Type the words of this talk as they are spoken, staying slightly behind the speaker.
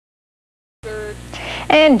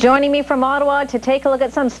And joining me from Ottawa to take a look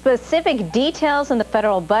at some specific details in the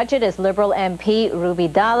federal budget is Liberal MP Ruby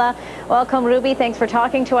Dhalla. Welcome, Ruby. Thanks for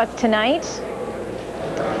talking to us tonight.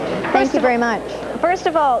 Thank you very much. First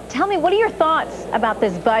of all, tell me, what are your thoughts about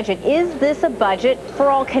this budget? Is this a budget for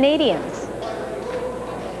all Canadians?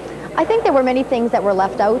 I think there were many things that were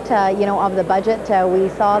left out, of the budget. We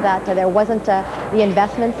saw that there wasn't the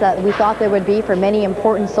investments that we thought there would be for many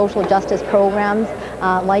important social justice programs,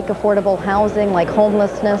 like affordable housing, like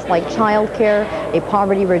homelessness, like childcare, a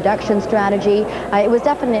poverty reduction strategy. It was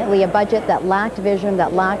definitely a budget that lacked vision,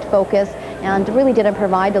 that lacked focus, and really didn't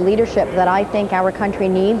provide the leadership that I think our country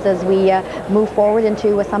needs as we move forward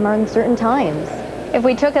into some uncertain times. If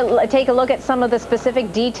we take a look at some of the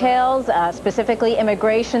specific details, specifically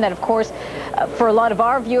immigration, that of course for a lot of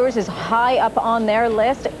our viewers is high up on their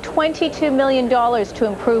list, $22 million to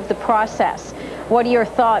improve the process. What are your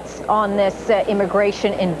thoughts on this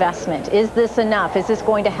immigration investment? Is this enough? Is this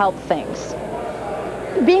going to help things?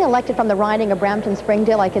 Being elected from the riding of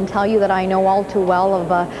Brampton-Springdale, I can tell you that I know all too well of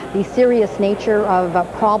the serious nature of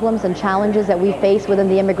problems and challenges that we face within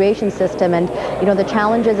the immigration system, and the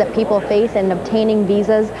challenges that people face in obtaining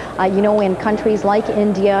visas, in countries like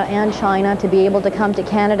India and China to be able to come to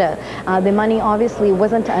Canada. The money obviously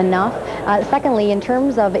wasn't enough. Secondly, in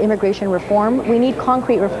terms of immigration reform, we need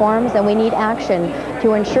concrete reforms and we need action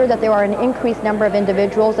to ensure that there are an increased number of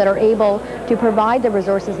individuals that are able to provide the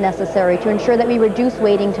resources necessary to ensure that we reduce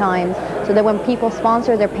waiting times, so that when people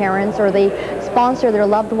sponsor their parents or they sponsor their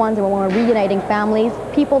loved ones, and when we're reuniting families,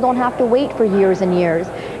 people don't have to wait for years and years.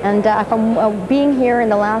 And from being here in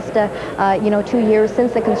the last 2 years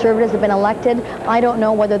since the Conservatives have been elected, I don't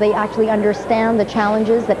know whether they actually understand the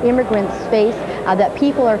challenges that immigrants face, that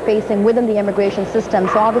people are facing within the immigration system.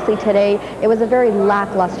 So obviously today it was a very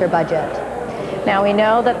lackluster budget. Now, we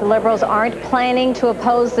know that the Liberals aren't planning to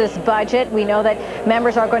oppose this budget. We know that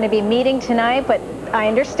members are going to be meeting tonight, but I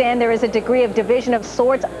understand there is a degree of division of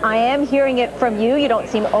sorts. I am hearing it from you. You don't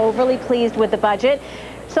seem overly pleased with the budget.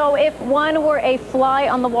 So if one were a fly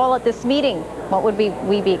on the wall at this meeting, what would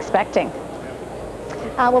we be expecting?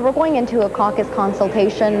 Well, we're going into a caucus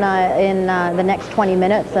consultation in the next 20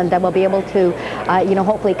 minutes, and then we'll be able to,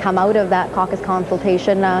 hopefully come out of that caucus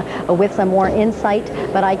consultation with some more insight.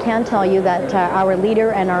 But I can tell you that our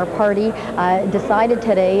leader and our party decided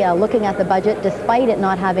today, looking at the budget, despite it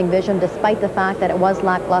not having vision, despite the fact that it was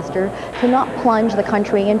lackluster, to not plunge the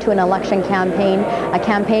country into an election campaign, a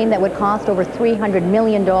campaign that would cost over $300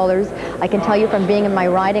 million. I can tell you from being in my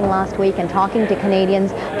riding last week and talking to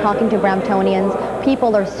Canadians, talking to Bramptonians,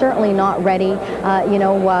 people are certainly not ready,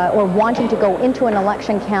 or wanting to go into an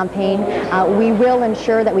election campaign. We will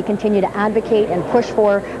ensure that we continue to advocate and push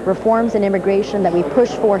for reforms in immigration, that we push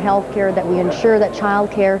for health care, that we ensure that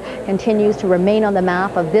child care continues to remain on the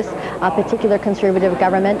map of this particular Conservative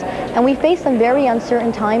government. And we face some very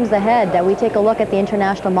uncertain times ahead. We take a look at the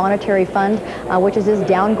International Monetary Fund, which has just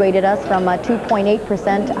downgraded us from a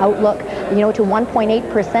 2.8% outlook, to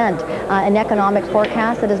 1.8%, an economic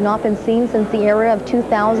forecast that has not been seen since the era of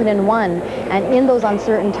 2001. And in those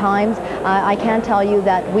uncertain times, I can tell you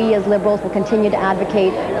that we as Liberals will continue to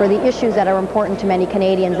advocate for the issues that are important to many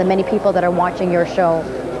Canadians and many people that are watching your show.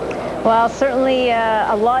 Well, certainly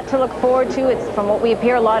a lot to look forward to. It's, from what we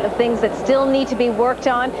hear, a lot of things that still need to be worked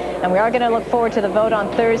on, and we are going to look forward to the vote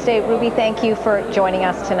on Thursday. Ruby, thank you for joining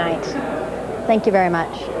us tonight. Thank you very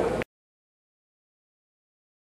much.